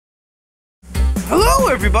Hello,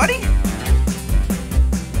 everybody!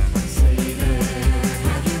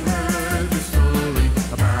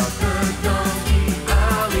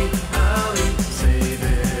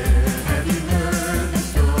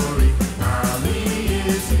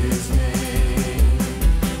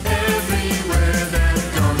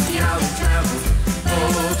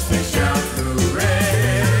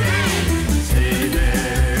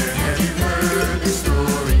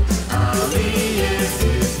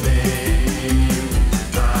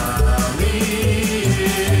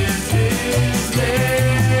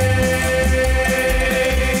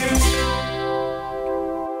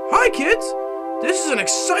 Hi kids! This is an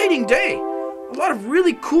exciting day! A lot of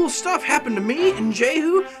really cool stuff happened to me and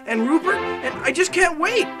Jehu and Rupert, and I just can't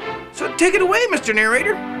wait! So take it away, Mr.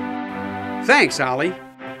 Narrator! Thanks, Ollie.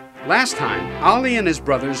 Last time, Ollie and his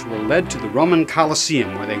brothers were led to the Roman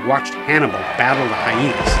Colosseum where they watched Hannibal battle the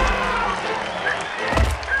hyenas.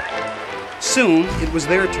 Soon, it was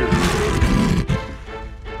their turn.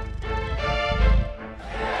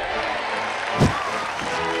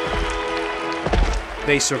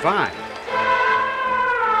 They survived.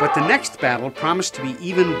 But the next battle promised to be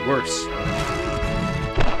even worse.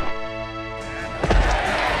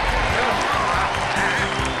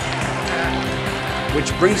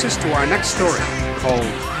 Which brings us to our next story, called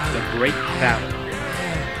The Great Battle.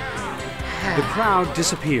 The crowd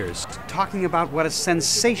disappears, talking about what a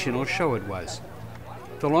sensational show it was.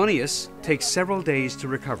 Thelonious takes several days to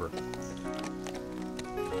recover.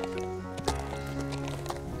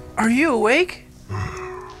 Are you awake?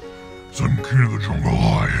 Some king of the jungle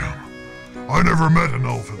I am. I never met an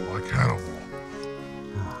elephant like Hannibal.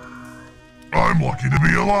 I'm lucky to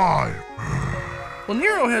be alive. Well,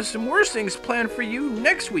 Nero has some worse things planned for you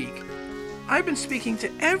next week. I've been speaking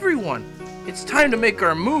to everyone. It's time to make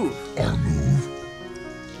our move. Our move?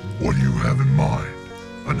 What do you have in mind?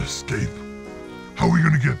 An escape? How are we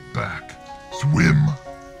gonna get back? Swim?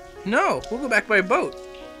 No, we'll go back by boat.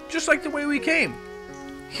 Just like the way we came.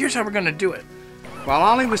 Here's how we're gonna do it. While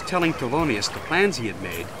Ollie was telling Thelonious the plans he had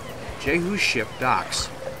made, Jehu's ship docks.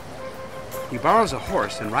 He borrows a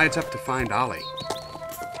horse and rides up to find Ollie.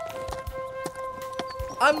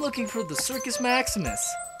 I'm looking for the Circus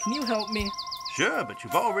Maximus. Can you help me? Sure, but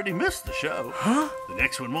you've already missed the show. Huh? The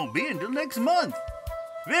next one won't be until next month.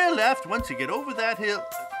 Veer left once you get over that hill.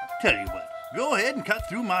 Tell you what, go ahead and cut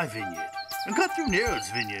through my vineyard. And cut through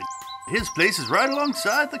Nero's vineyard. His place is right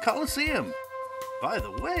alongside the Colosseum. By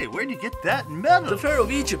the way, where'd you get that medal? The Pharaoh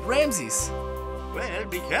of Egypt, Ramses. Well,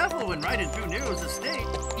 be careful when riding through Nero's estate.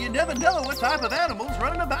 You never know what type of animal's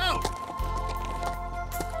running about.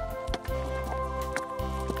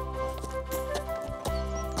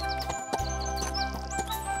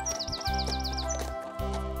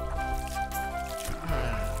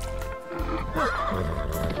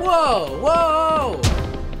 Whoa, whoa!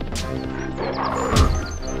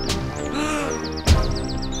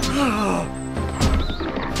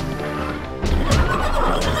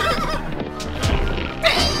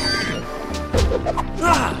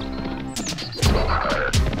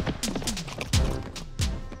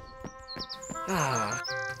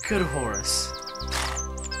 Good horse.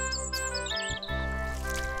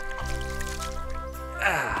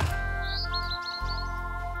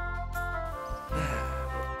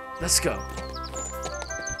 Let's go.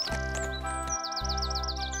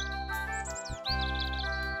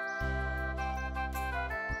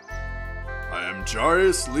 I am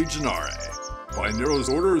Jarius Legionare. By Nero's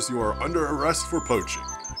orders, you are under arrest for poaching.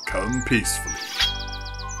 Come peacefully.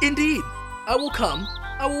 Indeed. I will come.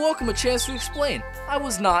 I will welcome a chance to explain. I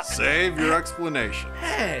was not... Save your explanation.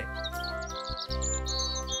 Hey!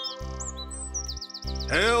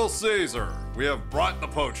 Hail Caesar! We have brought the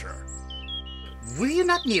poacher. Will you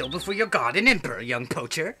not kneel before your God and Emperor, young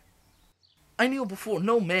poacher? I kneel before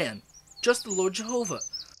no man, just the Lord Jehovah.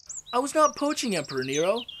 I was not poaching, Emperor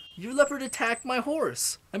Nero. Your leopard attacked my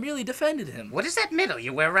horse. I merely defended him. What is that medal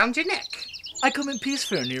you wear around your neck? I come in peace,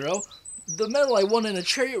 fair Nero. The medal I won in a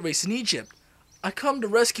chariot race in Egypt. I come to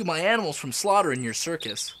rescue my animals from slaughter in your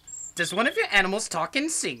circus. Does one of your animals talk and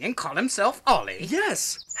sing and call himself Ollie?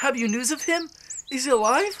 Yes. Have you news of him? Is he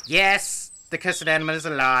alive? Yes, the cursed animal is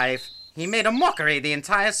alive. He made a mockery of the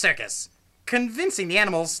entire circus, convincing the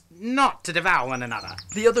animals not to devour one another.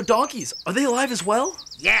 The other donkeys, are they alive as well?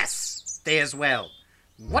 Yes, they as well.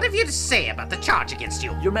 What have you to say about the charge against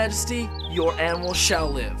you? Your Majesty, your animal shall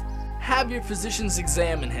live. Have your physicians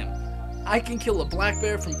examine him. I can kill a black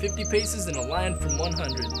bear from 50 paces and a lion from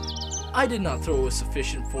 100. I did not throw a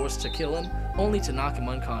sufficient force to kill him, only to knock him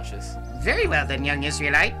unconscious. Very well then, young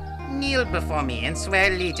Israelite. Kneel before me and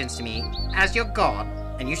swear allegiance to me as your God,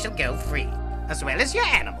 and you shall go free, as well as your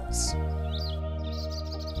animals.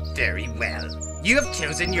 Very well. You have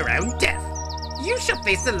chosen your own death. You shall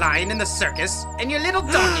face the lion in the circus, and your little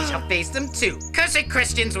donkey shall face them too. Cursed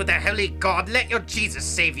Christians with their holy God, let your Jesus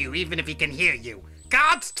save you, even if he can hear you.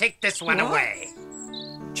 Gods, take this one away.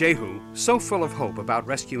 Jehu, so full of hope about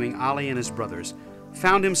rescuing Ollie and his brothers,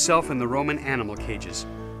 found himself in the Roman animal cages,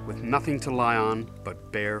 with nothing to lie on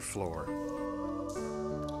but bare floor.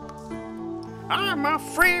 I'm a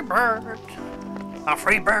free bird. A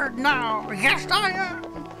free bird now. Yes, I am.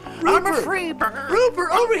 I'm a free bird.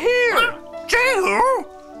 Rupert, over here! Jehu?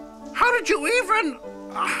 How did you even...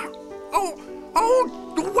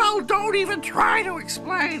 well, don't even try to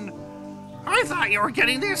explain. I thought you were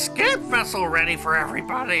getting the escape vessel ready for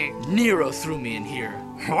everybody. Nero threw me in here.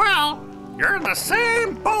 Well, you're in the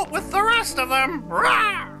same boat with the rest of them.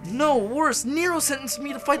 Rah! No, worse, Nero sentenced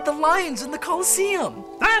me to fight the lions in the Colosseum.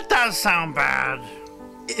 That does sound bad.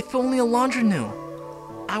 If only Alondra knew.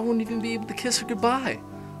 I wouldn't even be able to kiss her goodbye.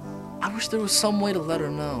 I wish there was some way to let her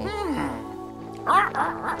know.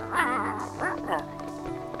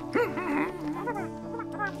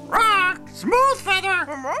 Rock, Smooth Feather,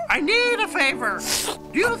 I need a favor.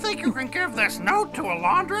 Do you think you can give this note to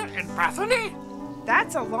Alondra in Bethany?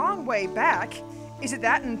 That's a long way back. Is it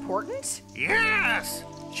that important? Yes.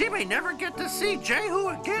 She may never get to see Jehu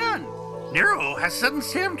again. Nero has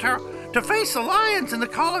sentenced him to face the lions in the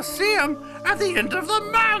Colosseum at the end of the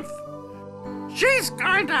month. She's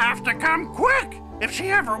going to have to come quick if she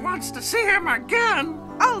ever wants to see him again.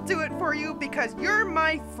 I'll do it for you because you're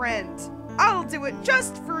my friend. I'll do it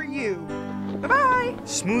just for you. Bye-bye.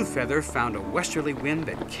 Smoothfeather found a westerly wind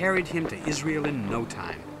that carried him to Israel in no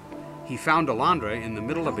time. He found Alondra in the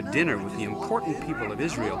middle of a dinner with the important people of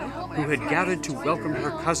Israel who had gathered to welcome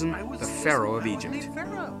her cousin, the Pharaoh of Egypt.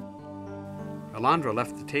 Alondra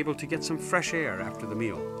left the table to get some fresh air after the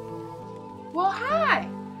meal. Well, hi.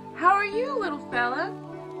 How are you, little fella?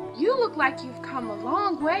 You look like you've come a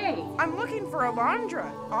long way. I'm looking for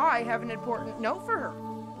Alondra. I have an important note for her.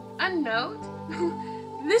 A note?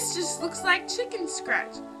 This just looks like chicken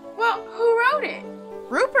scratch. Well, who wrote it?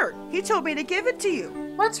 Rupert. He told me to give it to you.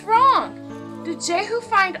 What's wrong? Did Jehu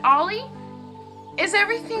find Ollie? Is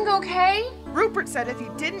everything okay? Rupert said if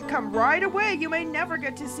you didn't come right away, you may never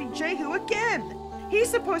get to see Jehu again. He's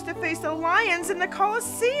supposed to face the lions in the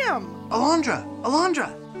Colosseum.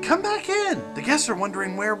 Alondra, come back in. The guests are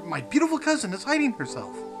wondering where my beautiful cousin is hiding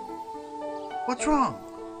herself. What's wrong?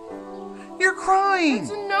 You're crying.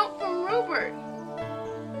 It's a note from Rupert.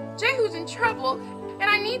 Jehu's in trouble, and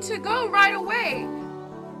I need to go right away.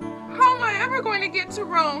 How am I ever going to get to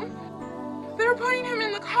Rome? They're putting him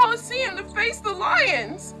in the Colosseum to face the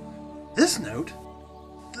lions. This note?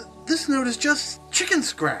 This note is just chicken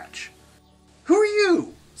scratch. Who are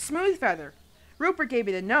you? Smoothfeather. Rupert gave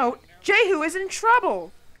me the note. Jehu is in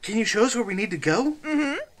trouble. Can you show us where we need to go?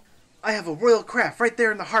 Mm-hmm. I have a royal craft right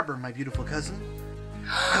there in the harbor, my beautiful cousin.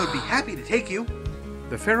 I would be happy to take you.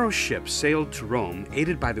 The Pharaoh's ship sailed to Rome,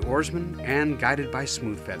 aided by the oarsmen and guided by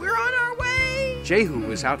Smoothfeather. We're on our way! Jehu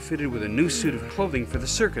was outfitted with a new suit of clothing for the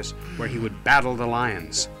circus, where he would battle the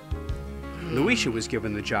lions. Luisha was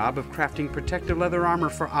given the job of crafting protective leather armor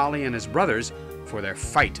for Ollie and his brothers for their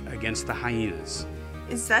fight against the hyenas.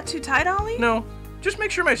 Is that too tight, Ollie? No, just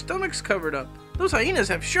make sure my stomach's covered up. Those hyenas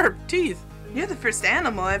have sharp teeth. You're the first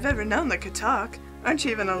animal I've ever known that could talk. Aren't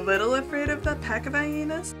you even a little afraid of that pack of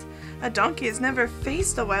hyenas? A donkey has never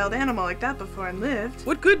faced a wild animal like that before and lived.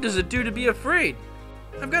 What good does it do to be afraid?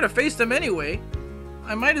 I've got to face them anyway.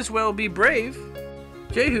 I might as well be brave.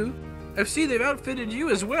 Jehu, I see they've outfitted you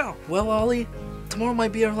as well. Well, Ollie, tomorrow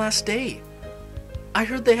might be our last day. I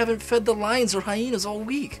heard they haven't fed the lions or hyenas all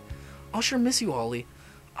week. I'll sure miss you, Ollie.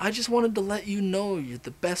 I just wanted to let you know you're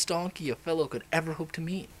the best donkey a fellow could ever hope to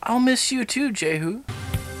meet. I'll miss you too, Jehu.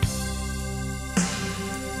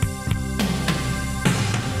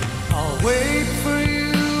 I'll wait for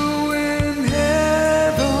you in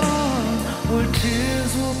heaven, where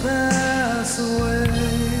tears will pass away.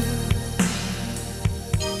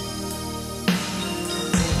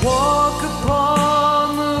 Walk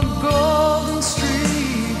upon the golden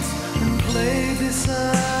streets and play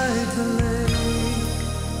beside the lake.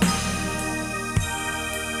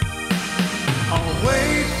 I'll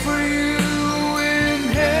wait for you in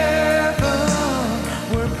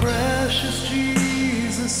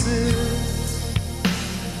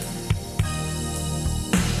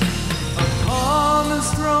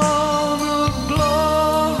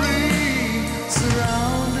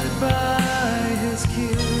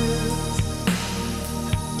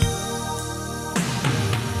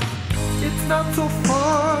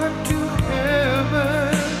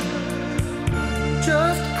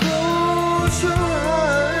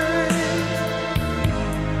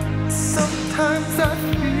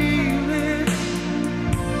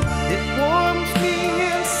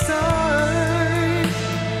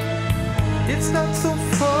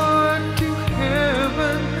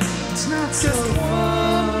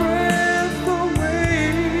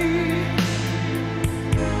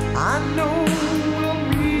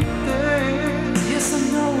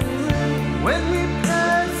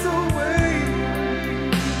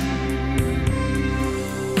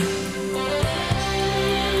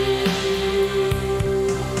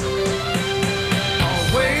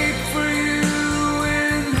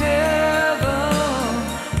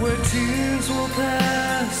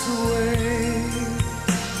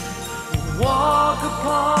walk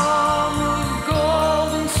upon the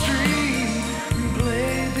golden street and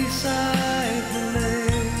play beside the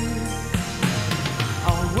lake.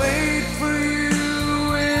 I'll wait for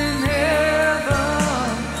you in heaven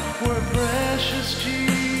where precious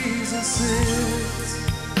Jesus sits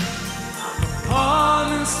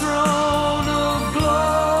upon his throne of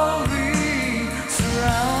glory,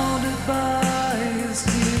 surrounded by his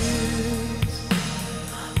kids.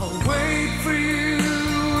 I'll wait for you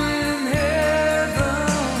in heaven.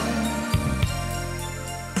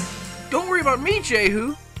 Don't worry about me,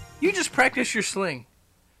 Jehu. You just practice your sling.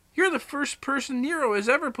 You're the first person Nero has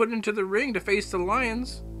ever put into the ring to face the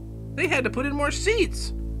lions. They had to put in more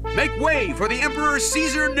seats. Make way for the Emperor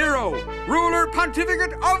Caesar Nero, ruler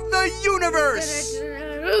pontificate of the universe!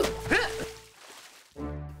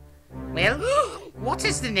 Well, what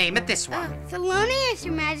is the name of this one? Thelonious,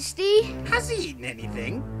 Your Majesty. Has he eaten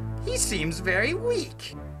anything? He seems very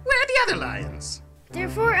weak. Where are the other lions? There are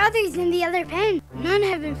 4 others in the other pen. None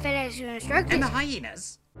have been fed as you instructed. And the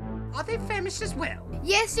hyenas? Are they famished as well?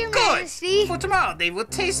 Yes, Your Good! Majesty. For tomorrow they will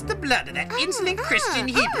taste the blood of that insolent Christian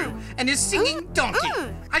Hebrew and his singing donkey.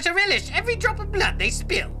 I shall relish every drop of blood they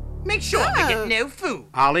spill. Make sure they get no food.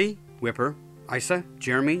 Ollie, Whipper, Isa,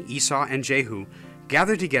 Jeremy, Esau, and Jehu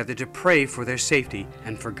gathered together to pray for their safety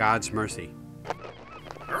and for God's mercy.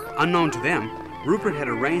 Unknown to them, Rupert had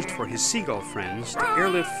arranged for his seagull friends to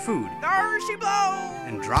airlift food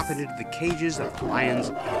and drop it into the cages of lions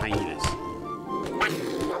and hyenas.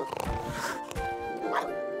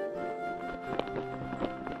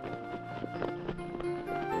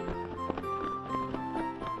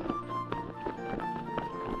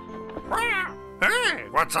 Hey,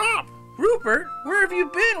 what's up? Rupert, where have you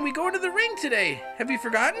been? We go into the ring today. Have you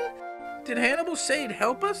forgotten? Did Hannibal say he'd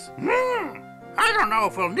help us? I don't know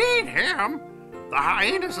if we'll need him. The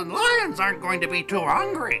hyenas and lions aren't going to be too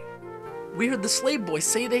hungry. We heard the slave boys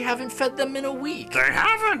say they haven't fed them in a week. They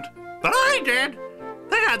haven't, but I did.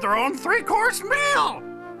 They had their own 3-course meal.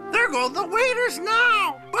 There go the waiters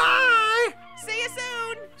now. Bye. See you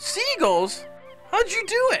soon. Seagulls? How'd you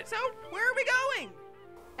do it? So, where are we going?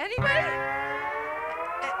 Anybody?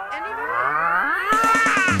 Anybody?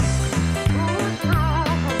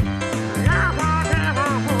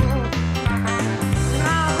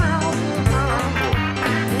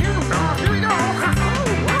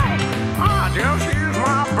 Just use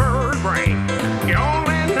my bird brain. The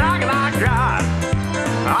only noggin I got.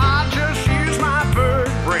 I just use my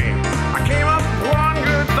bird brain. I came up with one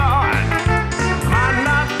good thought. Might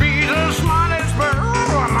not be the smartest bird,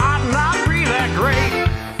 or I might not be that great.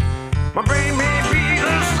 My brain may be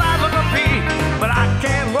the size of a pea, but I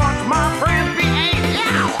can't watch my friends be ate.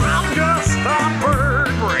 Yeah, I'm just a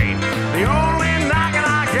bird brain. The only noggin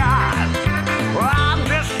I got. Well, I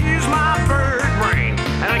just use my bird brain,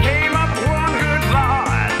 and I came up with one good thought.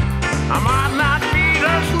 I might not be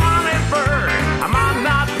the smartest bird. I might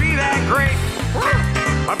not be that great.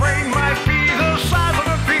 My brain might be the size of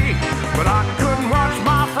a pea, but I couldn't watch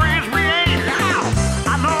my friends be ate.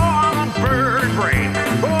 I know I'm a bird brain.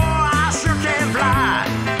 Oh, I sure can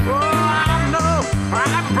fly. Oh, I know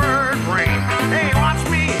I'm a bird brain. Hey, watch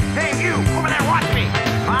me. Hey, you over there, watch me.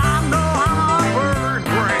 I know I'm a bird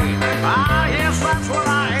brain. Ah, yes, that's what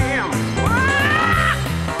I am.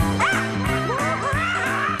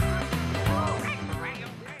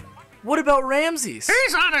 What about Ramses?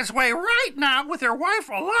 He's on his way right now with your wife,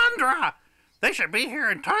 Alondra. They should be here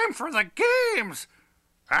in time for the games.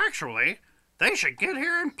 Actually, they should get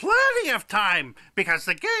here in plenty of time because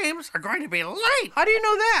the games are going to be late. How do you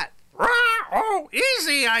know that? Oh,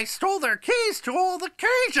 easy. I stole their keys to all the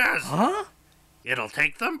cages. Huh? It'll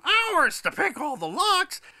take them hours to pick all the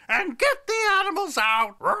locks and get the animals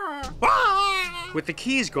out. With the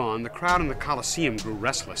keys gone, the crowd in the Colosseum grew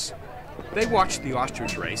restless. They watched the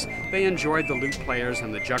ostrich race, they enjoyed the lute players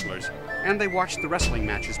and the jugglers, and they watched the wrestling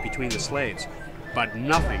matches between the slaves. But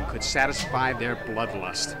nothing could satisfy their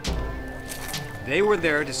bloodlust. They were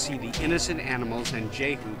there to see the innocent animals and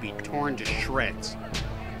Jehu be torn to shreds.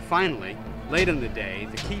 Finally, late in the day,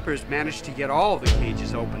 the keepers managed to get all of the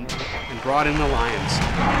cages open and brought in the lions.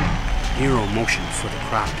 Nero motioned for the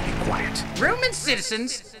crowd to be quiet. Roman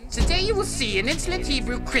citizens, today you will see an insolent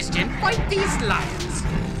Hebrew Christian fight these lions.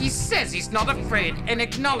 He says he's not afraid and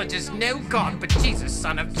acknowledges no God but Jesus,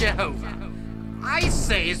 son of Jehovah. I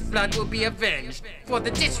say his blood will be avenged for the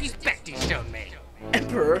disrespect he's shown me.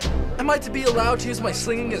 Emperor, am I to be allowed to use my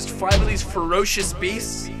sling against 5 of these ferocious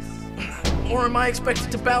beasts? Or am I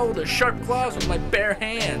expected to battle with their sharp claws with my bare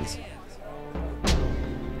hands?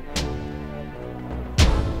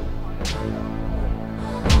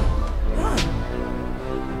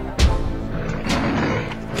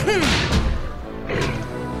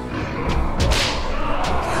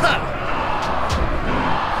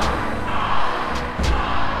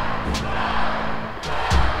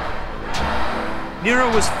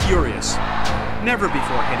 Nero was furious. Never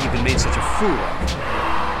before had he been made such a fool of.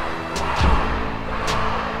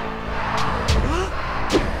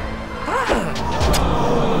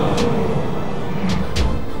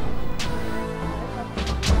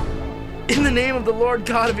 In the name of the Lord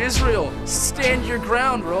God of Israel, stand your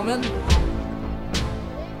ground, Roman.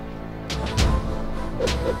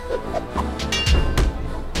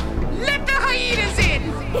 Let the hyenas in!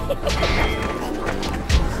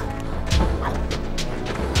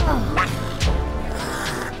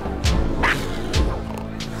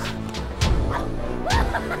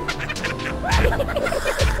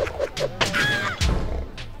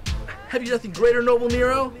 Have you nothing greater, noble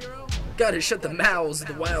Nero? Gotta shut the mouths of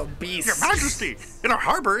the wild beasts. Your Majesty, in our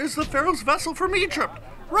harbor is the Pharaoh's vessel from Egypt.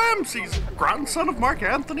 Ramses, grandson of Mark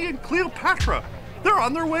Antony and Cleopatra. They're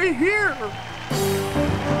on their way here.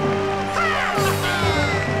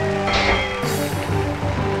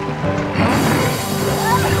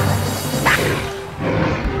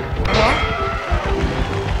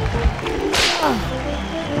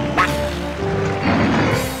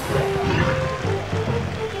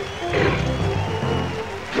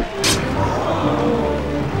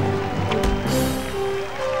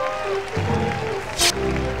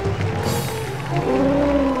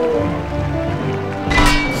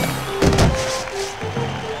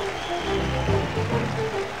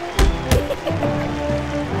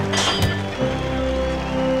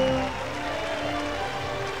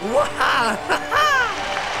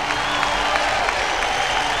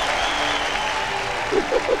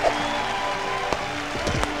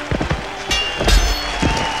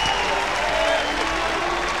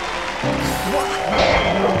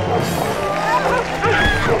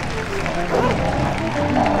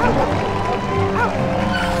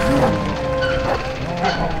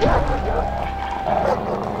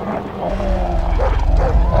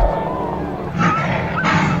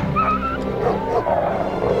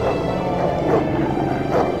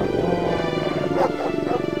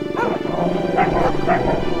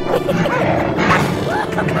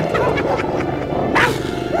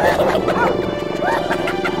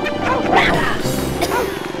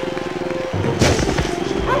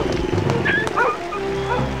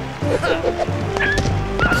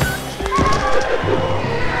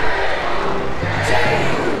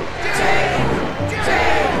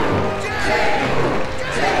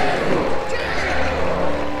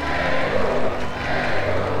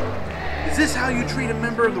 Is this how you treat a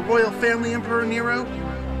member of the royal family, Emperor Nero?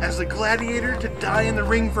 As a gladiator to die in the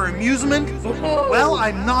ring for amusement? Well,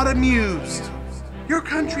 I'm not amused. Your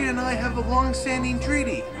country and I have a long-standing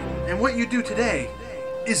treaty, and what you do today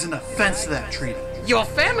is an offense to that treaty. Your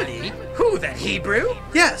family? Who, that Hebrew?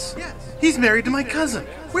 Yes, he's married to my cousin.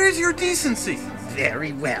 Where's your decency?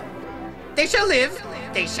 Very well. They shall live.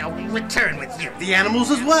 They shall return with you. The animals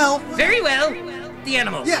as well. Very well. The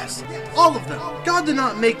animals. Yes, all of them. God did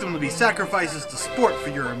not make them to be sacrifices to sport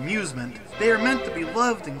for your amusement. They are meant to be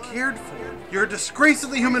loved and cared for. You're a disgrace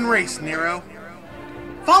of the human race, Nero.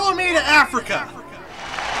 Follow me to Africa.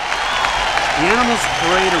 The animals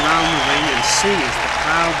parade around the ring and sing as the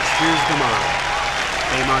crowd cheers them on.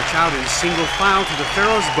 They march out in single file to the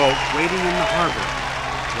Pharaoh's boat waiting in the harbor,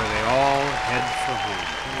 where they all head for home.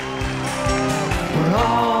 We're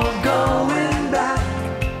all going back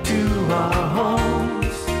to our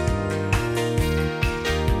homes,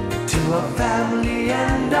 to our family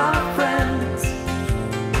and our friends.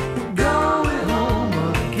 We're going home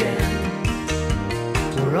again.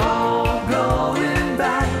 We're all going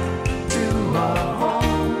back to our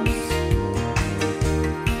homes,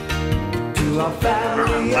 to our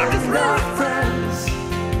family and our friends.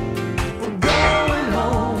 We're going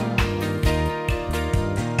home,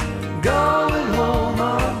 going home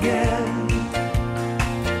again.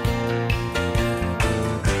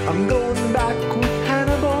 I'm going back with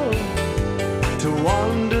Hannibal to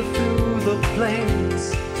wander through the plains.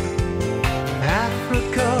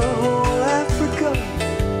 Africa, oh Africa,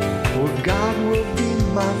 where God will be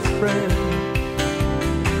my friend.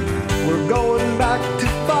 We're going back to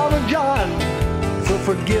Father John, so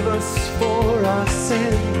forgive us for our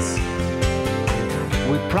sins.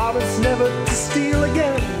 We promise never to steal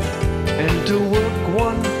again and to work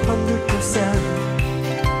 100%.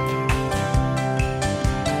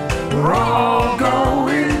 We're all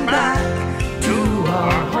going back to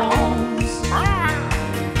our homes,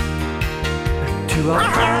 to our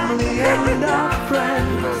family and our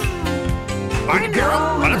friends. We're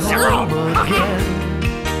going home again.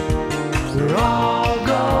 We're all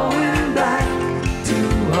going back to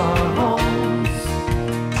our homes,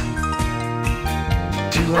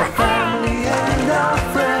 to our family and our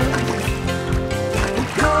friends.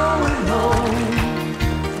 We're going home,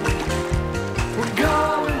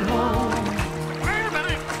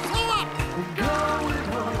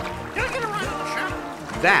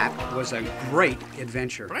 That was a great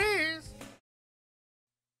adventure.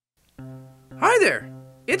 Hi there.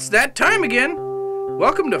 It's that time again.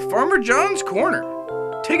 Welcome to Farmer John's Corner.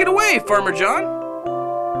 Take it away, Farmer John.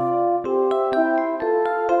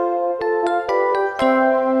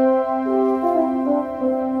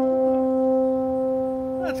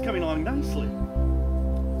 That's coming along nicely.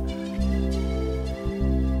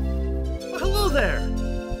 Well, hello there.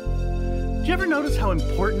 Do you ever notice how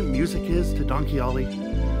important music is to Donkey Ollie?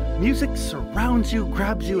 Music surrounds you,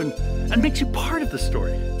 grabs you, and makes you part of the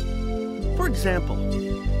story. For example,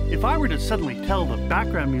 if I were to suddenly tell the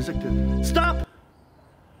background music to stop,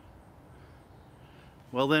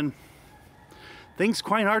 well then, things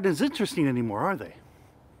quite aren't as interesting anymore, are they?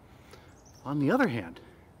 On the other hand,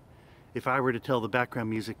 if I were to tell the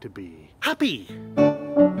background music to be happy,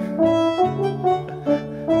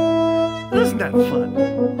 isn't that fun?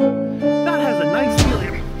 That has a nice feeling.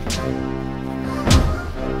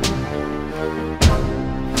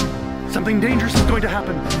 Something dangerous is going to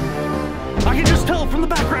happen. I can just tell from the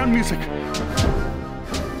background music.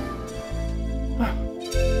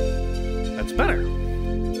 That's better.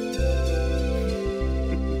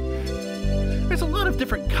 There's a lot of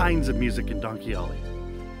different kinds of music in Donkey Ollie.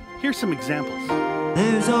 Here's some examples.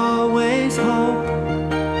 There's always hope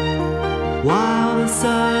while the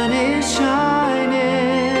sun is shining.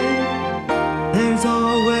 There's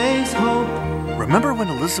always hope. Remember when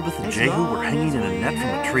Elizabeth and Jehu were hanging in a net from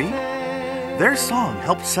a tree? Their song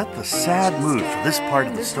helped set the sad mood for this part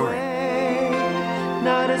of the story.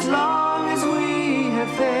 Not as long as we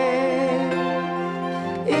have faith.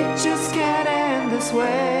 It just can't end this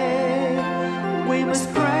way. We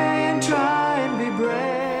must pray and try and be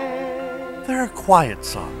brave. There are quiet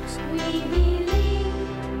songs. We believe.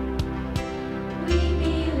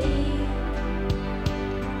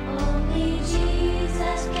 Only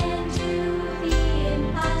Jesus can do the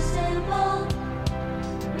impossible.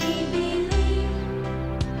 We believe.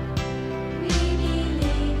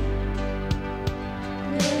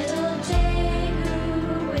 Little Jehu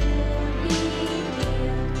will be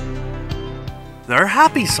here. There are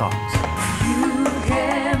happy songs. You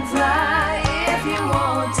can fly if you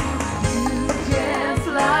want to. You can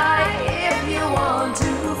fly if you want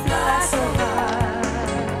to. Fly so high,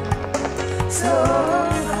 so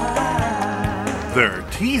high. There are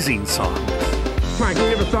teasing songs. I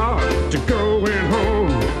never thought to going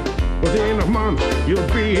home. Within a month, you'll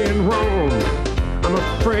be in Rome. I'm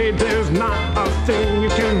afraid there's not a thing you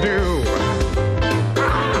can do.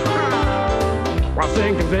 I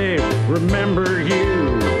think they remember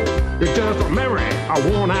you. You're just a memory, a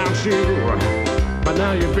worn-out shoe. But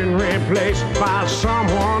now you've been replaced by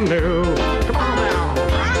someone new. Come on now.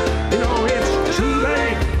 You know it's too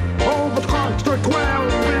late. Oh, the clock struck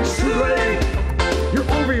 12. It's too late. You're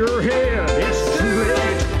over your head. It's too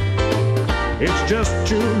late. It's just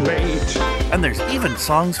too late. And there's even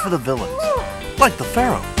songs for the villains, like the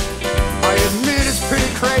Pharaoh. I admit it's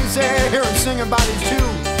pretty crazy, hear him sing about his Jew.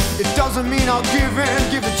 It doesn't mean I'll give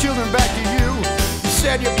in, give the children back to you. You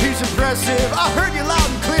said you're peace impressive, I heard you loud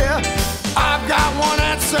and clear. I've got one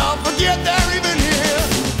answer, forget they're even here.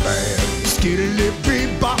 Bad. Skiddly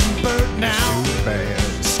beep boppin' bird now. Bad.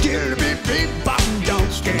 Skiddly beep beep boppin'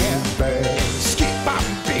 don't scare. Bad. Skid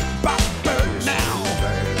boppin' beep boppin' bird now.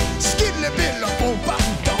 Bad. Skiddly beep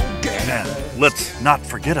boppin' don't care. And let's not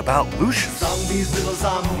forget about Lucius. Zombies, little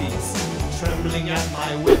zombies, trembling at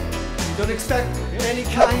my whip. Don't expect any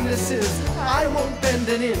kindnesses, I won't bend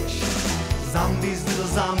an inch. Zombies, little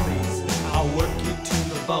zombies, I'll work you to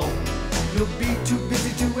the bone. You'll be too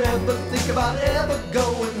busy to ever think about ever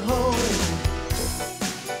going home.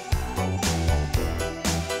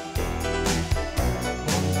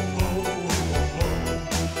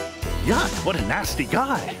 Yuck, what a nasty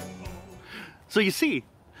guy. So you see,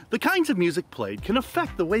 the kinds of music played can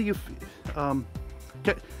affect the way you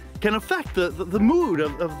can affect the mood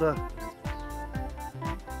of the...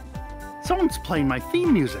 Someone's playing my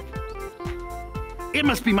theme music. It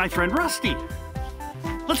must be my friend Rusty.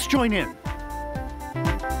 Let's join in.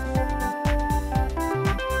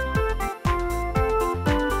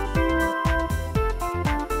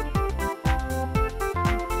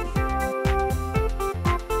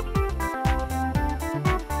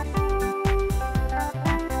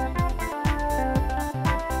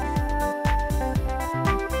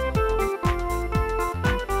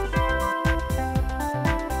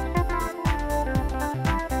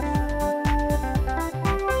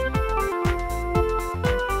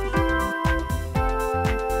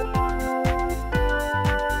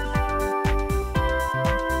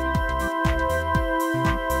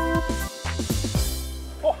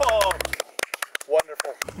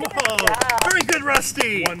 Whoa! Very good,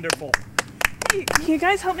 Rusty! Wonderful. Hey, can you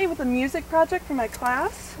guys help me with a music project for my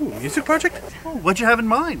class? Ooh, music project? Oh, what'd you have in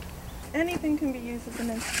mind? Anything can be used as an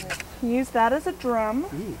instrument. Use that as a drum.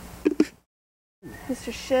 Ooh.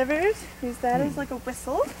 Mr. Shivers, use that as like a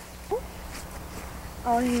whistle.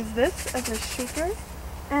 I'll use this as a shaker.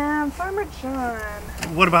 And Farmer John.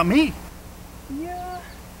 What about me? Yeah.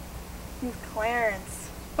 Use Clarence.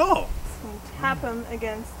 Oh. And tap him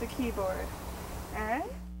against the keyboard. Alright?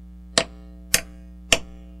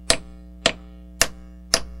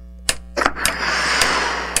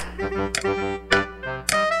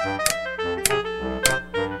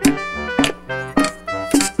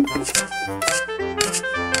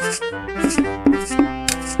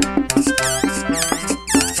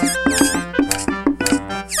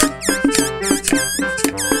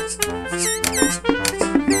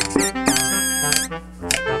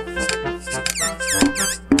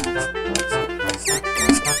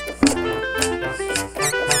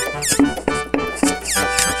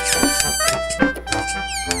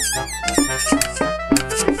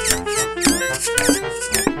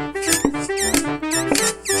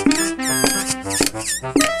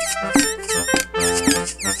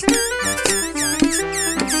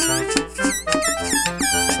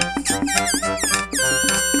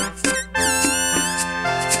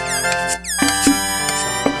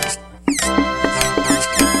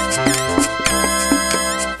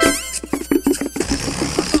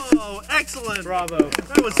 Bravo.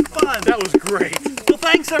 That was fun. That was great. Well,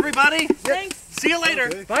 thanks, everybody. Thanks. See you later.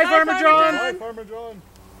 Okay. Bye, Farmer John. Bye, Farmer John.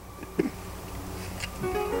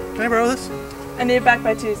 Can I borrow this? I need it back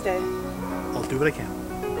by Tuesday. I'll do what I can.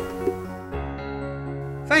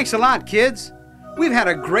 Thanks a lot, kids. We've had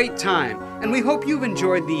a great time, and we hope you've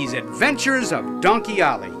enjoyed these adventures of Donkey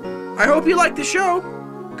Ollie. I hope you liked the show.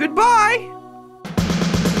 Goodbye.